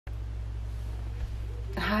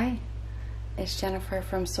Hi, it's Jennifer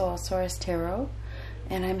from Soul Source Tarot,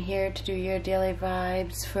 and I'm here to do your daily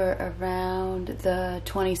vibes for around the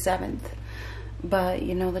 27th. But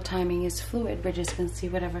you know the timing is fluid. We're just going to see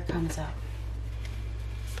whatever comes up.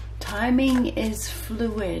 Timing is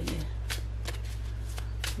fluid.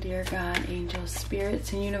 Dear God, angels,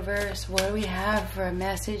 spirits, and universe, what do we have for a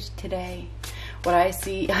message today? What I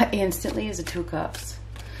see instantly is a Two of Cups.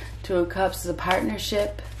 Two of Cups is a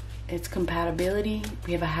partnership. It's compatibility.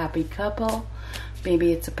 We have a happy couple.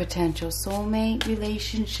 Maybe it's a potential soulmate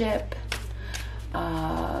relationship.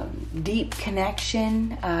 Deep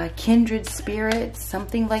connection, kindred spirits,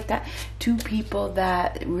 something like that. Two people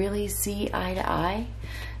that really see eye to eye.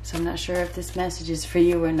 So I'm not sure if this message is for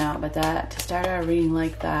you or not, but that to start our reading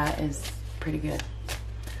like that is pretty good.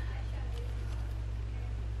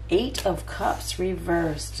 Eight of Cups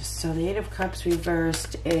reversed. So the Eight of Cups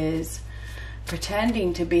reversed is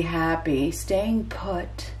pretending to be happy, staying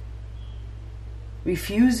put,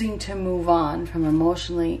 refusing to move on from an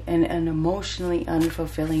emotionally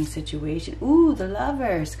unfulfilling situation. Ooh, the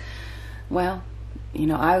Lovers. Well, you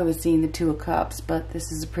know, I was seeing the Two of Cups, but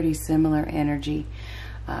this is a pretty similar energy.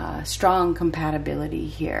 Strong compatibility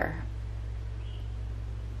here.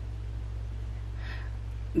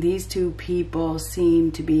 These two people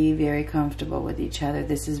seem to be very comfortable with each other.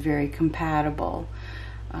 This is very compatible.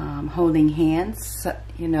 Holding hands,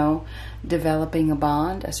 you know, developing a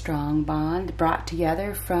bond, a strong bond, brought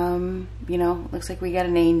together from, you know, looks like we got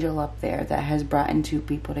an angel up there that has brought in two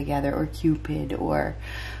people together, or Cupid, or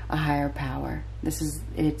a higher power.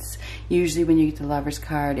 It's usually when you get the Lover's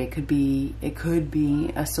card, it could be a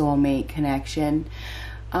soulmate connection,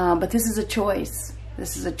 but this is a choice.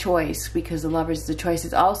 This is a choice because the Lovers is a choice.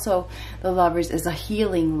 It's also, the Lovers is a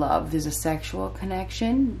healing love. There's a sexual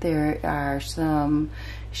connection. There are some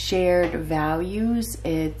shared values.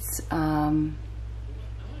 It's, you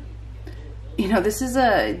know, this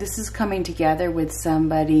is coming together with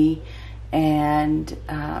somebody and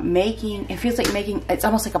making, it feels like making, it's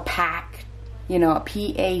almost like a pact, you know, a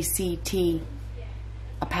P-A-C-T,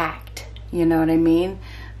 a pact, you know what I mean?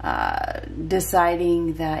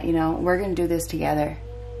 Deciding that, you know, we're going to do this together.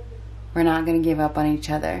 We're not going to give up on each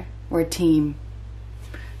other. We're a team.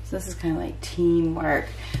 So this is kind of like teamwork.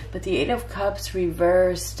 But the Eight of Cups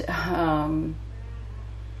reversed,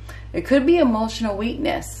 it could be emotional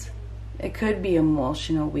weakness. It could be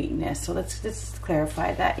emotional weakness. So let's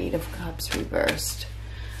clarify that. Eight of Cups reversed.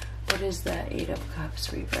 What is that Eight of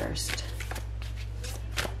Cups reversed?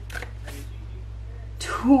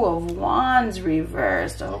 Two of Wands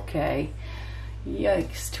reversed. Okay.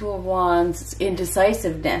 Yikes. Two of Wands. It's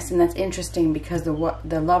indecisiveness. And that's interesting because the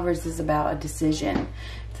Lovers is about a decision.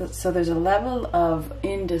 So there's a level of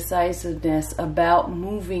indecisiveness about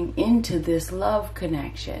moving into this love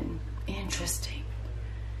connection. Interesting.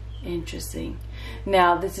 Interesting.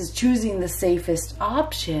 Now, this is choosing the safest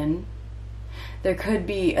option. There could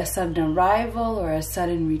be a sudden arrival or a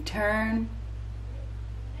sudden return.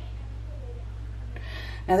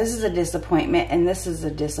 Now this is a disappointment, and this is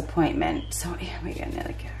a disappointment. So here we got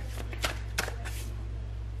another card.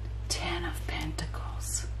 Ten of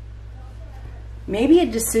Pentacles. Maybe a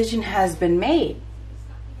decision has been made.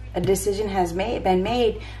 A decision has been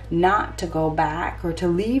made not to go back or to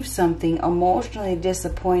leave something emotionally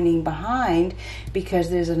disappointing behind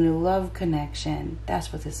because there's a new love connection.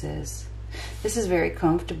 That's what this is. This is very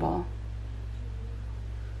comfortable.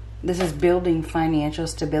 This is building financial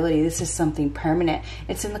stability. This is something permanent.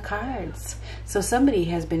 It's in the cards. So somebody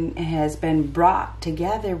has been brought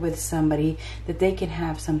together with somebody that they can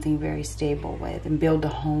have something very stable with and build a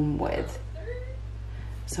home with.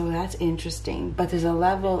 So that's interesting. But there's a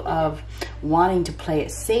level of wanting to play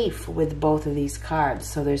it safe with both of these cards.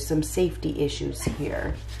 So there's some safety issues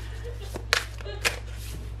here.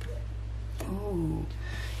 Ooh.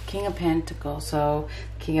 King of Pentacles. So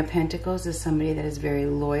King of Pentacles is somebody that is very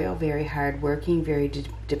loyal, very hardworking, very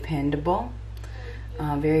dependable,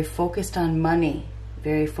 very focused on money,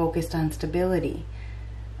 very focused on stability,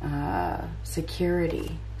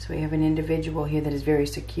 security. So we have an individual here that is very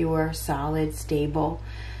secure, solid, stable,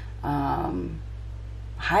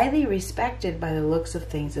 highly respected by the looks of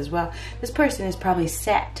things as well. This person is probably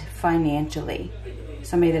set financially.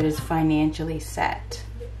 Somebody that is financially set.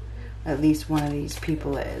 At least one of these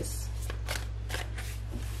people is.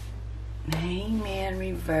 Hangman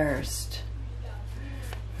reversed.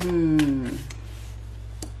 Ooh,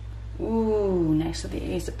 next to the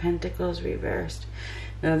Ace of Pentacles reversed.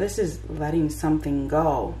 Now this is letting something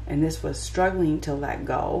go, and this was struggling to let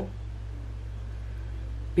go.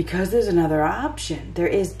 Because there's another option. There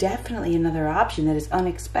is definitely another option that is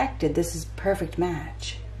unexpected. This is perfect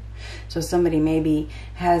match. So somebody maybe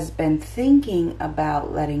has been thinking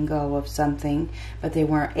about letting go of something, but they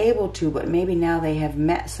weren't able to, but maybe now they have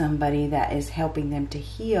met somebody that is helping them to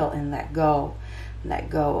heal and let go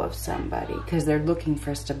of somebody, because they're looking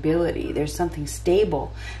for stability. There's something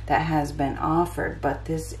stable that has been offered, but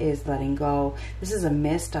this is letting go. This is a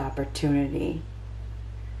missed opportunity.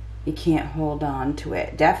 You can't hold on to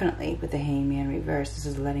it. Definitely with the Hangman reverse, this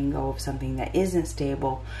is letting go of something that isn't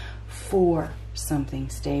stable for something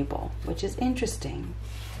stable, which is interesting.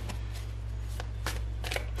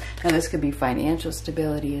 Now this could be financial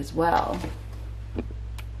stability as well.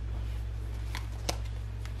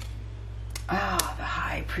 Ah, the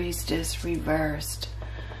High Priestess reversed.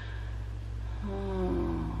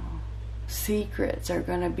 Secrets are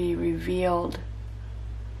going to be revealed.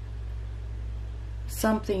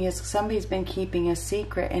 Somebody's been keeping a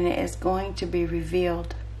secret, and it is going to be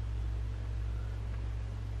revealed.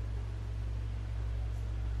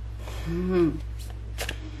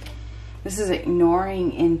 This is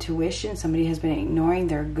ignoring intuition. Somebody has been ignoring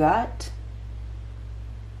their gut.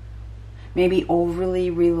 Maybe overly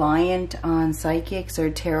reliant on psychics or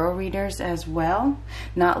tarot readers as well.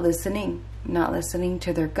 Not listening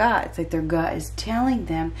to their gut. It's like their gut is telling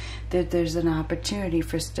them that there's an opportunity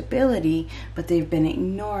for stability, but they've been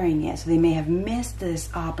ignoring it. So they may have missed this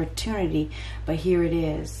opportunity, but here it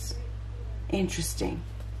is. Interesting.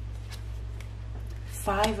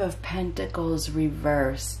 5 of Pentacles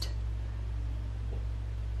reversed.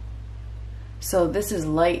 So this is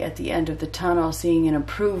light at the end of the tunnel, seeing an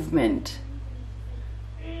improvement.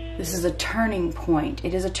 This is a turning point.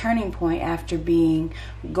 It is a turning point after being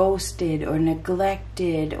ghosted or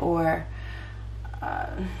neglected, or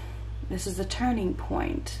this is a turning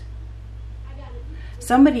point.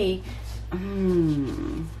 Somebody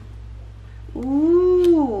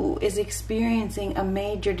is experiencing a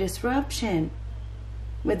major disruption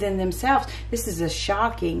within themselves. This is a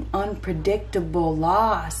shocking, unpredictable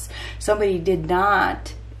loss. Somebody did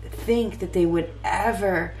not think that they would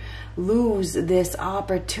ever lose this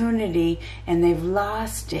opportunity, and they've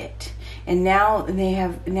lost it. And now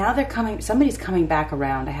they're coming, somebody's coming back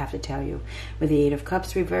around, I have to tell you, with the 8 of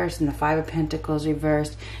Cups reversed and the 5 of Pentacles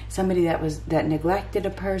reversed. Somebody that neglected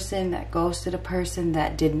a person, that ghosted a person,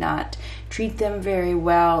 that did not treat them very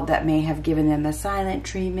well, that may have given them the silent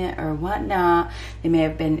treatment or whatnot. They may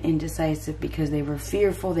have been indecisive because they were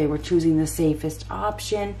fearful. They were choosing the safest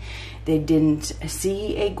option. They didn't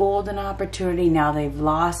see a golden opportunity. Now they've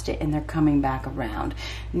lost it, and they're coming back around.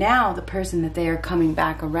 Now the person that they are coming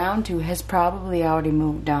back around to has probably already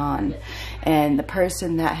moved on. And the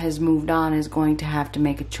person that has moved on is going to have to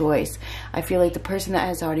make a choice. I feel like the person that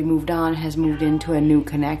has already moved on has moved into a new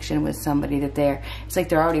connection with somebody that it's like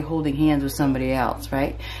they're already holding hands with somebody else,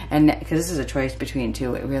 right? And because this is a choice between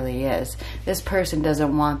two, it really is. This person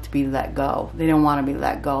doesn't want to be let go. They don't want to be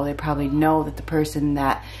let go. They probably know that the person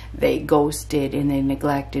that they ghosted and they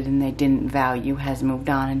neglected and they didn't value has moved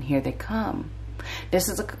on, and here they come.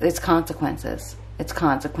 It's consequences. It's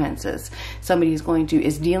consequences. Somebody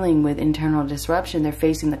is dealing with internal disruption. They're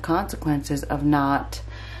facing the consequences of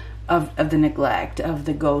the neglect, of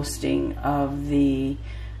the ghosting, of the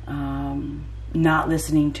not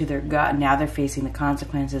listening to their gut. Now they're facing the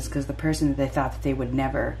consequences because the person that they thought that they would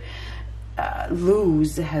never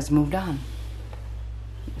lose has moved on.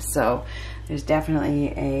 So there's definitely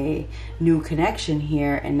a new connection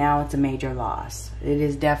here, and now it's a major loss. It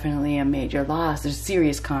is definitely a major loss. There's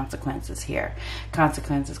serious consequences here.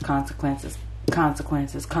 Consequences, consequences,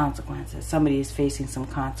 consequences, consequences. Somebody is facing some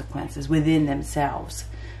consequences within themselves.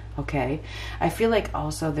 Okay, I feel like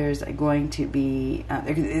also there's going to be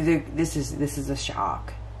this is a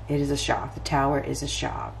shock. It is a shock. The Tower is a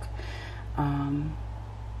shock.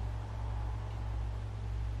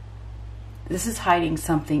 This is hiding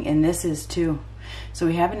something, and this is too. So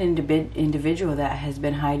we have an individual that has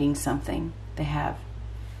been hiding something. They have.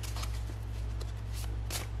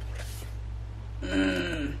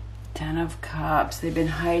 10 of Cups. They've been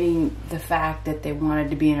hiding the fact that they wanted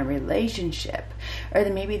to be in a relationship. Or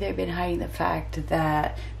maybe they've been hiding the fact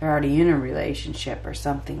that they're already in a relationship or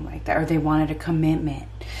something like that. Or they wanted a commitment.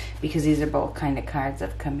 Because these are both kind of cards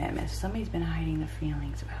of commitment. Somebody's been hiding the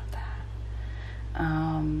feelings about that.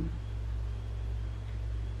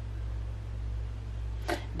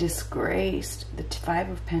 Disgraced. The 5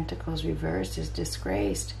 of Pentacles reversed is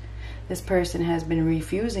disgraced. This person has been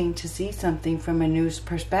refusing to see something from a new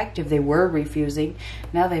perspective. They were refusing.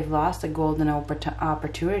 Now they've lost a golden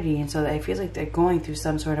opportunity, and so it feels like they're going through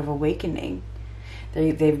some sort of awakening.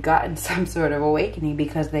 They've gotten some sort of awakening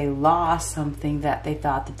because they lost something that they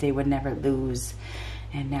thought that they would never lose.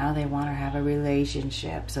 And now they want to have a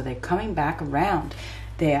relationship. So they're coming back around.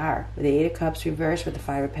 They are. With the Eight of Cups reversed with the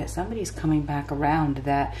Five of Pentacles, somebody's coming back around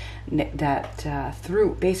that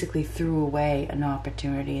basically threw away an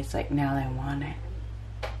opportunity. It's like now they want it.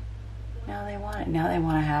 Now they want it. Now they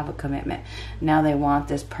want to have a commitment. Now they want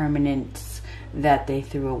this permanence that they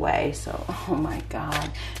threw away. So, oh my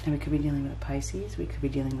God. Now we could be dealing with a Pisces. We could be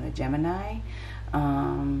dealing with a Gemini.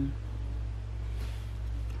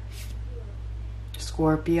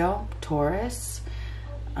 Scorpio, Taurus.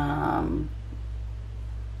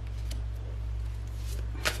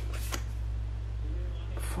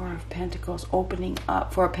 Four of Pentacles, opening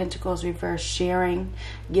up. Four of Pentacles reverse, sharing,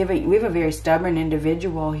 giving. We have a very stubborn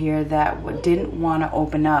individual here that didn't want to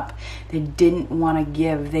open up. They didn't want to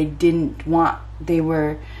give. They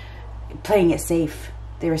were playing it safe.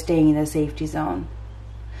 They were staying in the safety zone.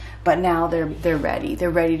 But now they're ready. They're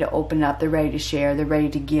ready to open up. They're ready to share. They're ready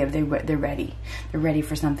to give. They're ready. They're ready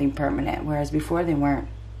for something permanent. Whereas before they weren't.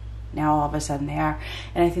 Now all of a sudden they are.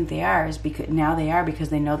 And I think they are because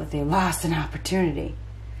they know that they lost an opportunity.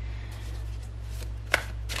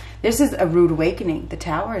 This is a rude awakening. The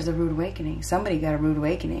Tower is a rude awakening. Somebody got a rude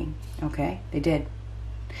awakening. Okay? They did.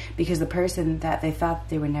 Because the person that they thought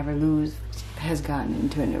they would never lose has gotten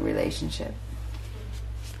into a new relationship.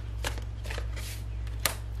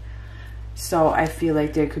 So I feel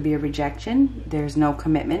like there could be a rejection. There's no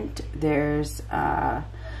commitment. There's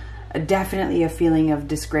definitely a feeling of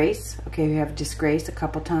disgrace. Okay, we have disgrace a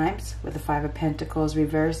couple times with the Five of Pentacles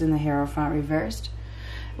reversed and the Hierophant reversed.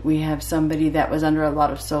 We have somebody that was under a lot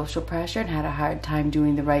of social pressure and had a hard time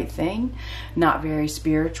doing the right thing, not very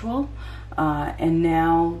spiritual. And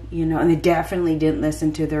now, you know, and they definitely didn't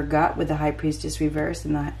listen to their gut with the High Priestess reverse,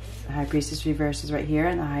 and the High Priestess reverse is right here,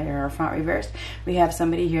 and the Hierophant reverse. We have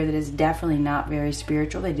somebody here that is definitely not very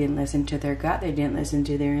spiritual. They didn't listen to their gut. They didn't listen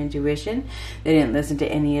to their intuition. They didn't listen to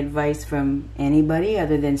any advice from anybody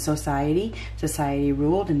other than society. Society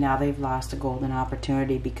ruled, and now they've lost a golden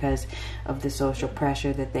opportunity because of the social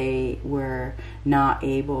pressure that they were not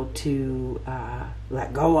able to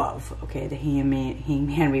let go of. Okay, the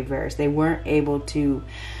Hangman reverse. They weren't able to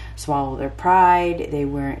swallow their pride. They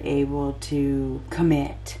weren't able to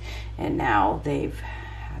commit, and now they've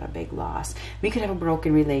had a big loss. We could have a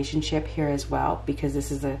broken relationship here as well, because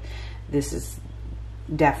this is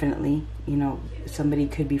definitely, you know, somebody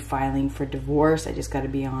could be filing for divorce. I just got to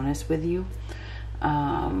be honest with you.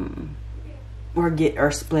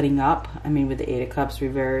 Or splitting up. I mean, with the Eight of Cups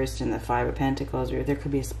reversed and the Five of Pentacles, there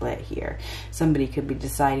could be a split here. Somebody could be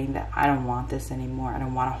deciding that I don't want this anymore. I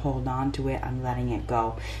don't want to hold on to it. I'm letting it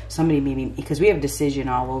go. Somebody maybe, because we have decision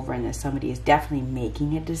all over in this, somebody is definitely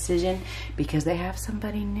making a decision because they have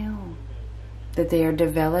somebody new that they are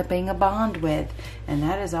developing a bond with, and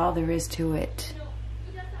that is all there is to it.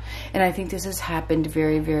 And I think this has happened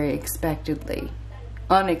very, very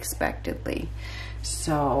unexpectedly.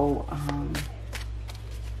 So,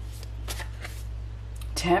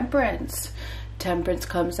 Temperance. Temperance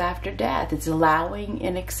comes after death. It's allowing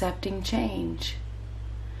and accepting change.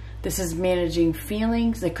 This is managing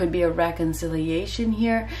feelings. There could be a reconciliation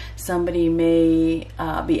here. Somebody may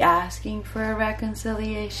be asking for a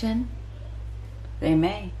reconciliation. They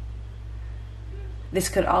may. This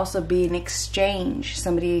could also be an exchange.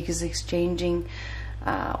 Somebody is exchanging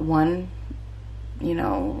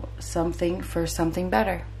something for something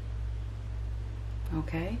better.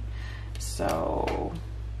 Okay? So,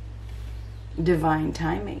 divine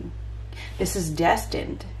timing. This is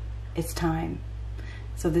destined. It's time.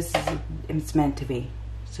 So it's meant to be.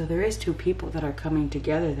 So there is two people that are coming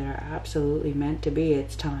together that are absolutely meant to be.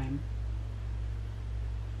 It's time.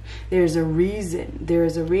 There's a reason. There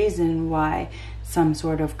is a reason why some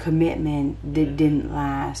sort of commitment didn't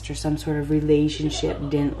last, or some sort of relationship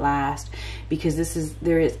didn't last, because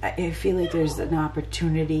I feel like there's an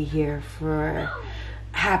opportunity here for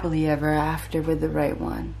happily ever after with the right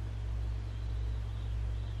one.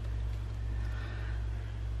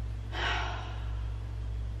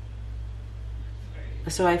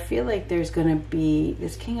 So I feel like there's going to be,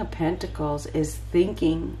 this King of Pentacles is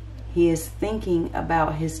thinking, he is thinking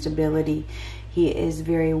about his stability. He is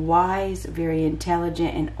very wise, very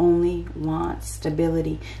intelligent, and only wants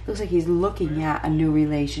stability. Looks like he's looking at a new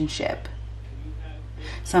relationship.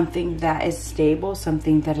 Something that is stable,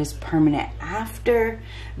 something that is permanent after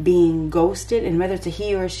being ghosted. And whether it's a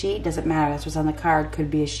he or a she, doesn't matter. That's what's on the card. Could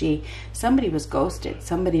be a she. Somebody was ghosted.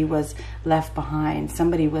 Somebody was left behind.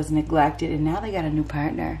 Somebody was neglected. And now they got a new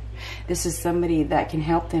partner. This is somebody that can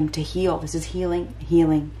help them to heal. This is healing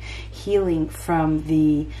from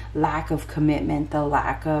the lack of commitment, the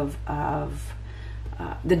lack of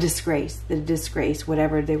the disgrace,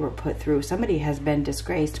 whatever they were put through. Somebody has been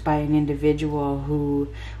disgraced by an individual who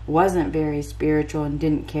wasn't very spiritual and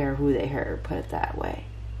didn't care who they hurt, put it that way.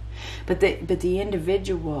 But the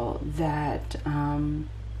individual that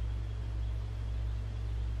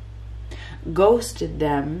ghosted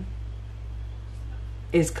them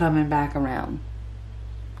is coming back around.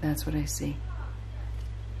 That's what I see.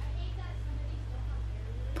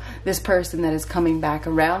 This person that is coming back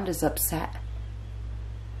around is upset.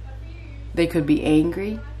 They could be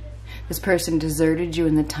angry. This person deserted you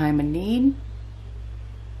in the time of need.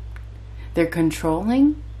 They're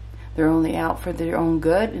controlling. They're only out for their own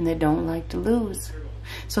good, and they don't like to lose.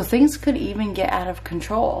 So things could even get out of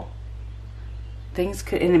control. Things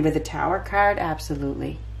could, and with the Tower card,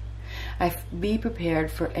 absolutely. Be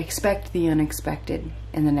prepared for, expect the unexpected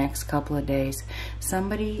in the next couple of days.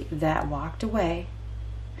 Somebody that walked away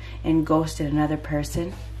and ghosted another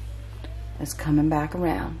person is coming back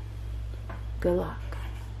around. Good luck.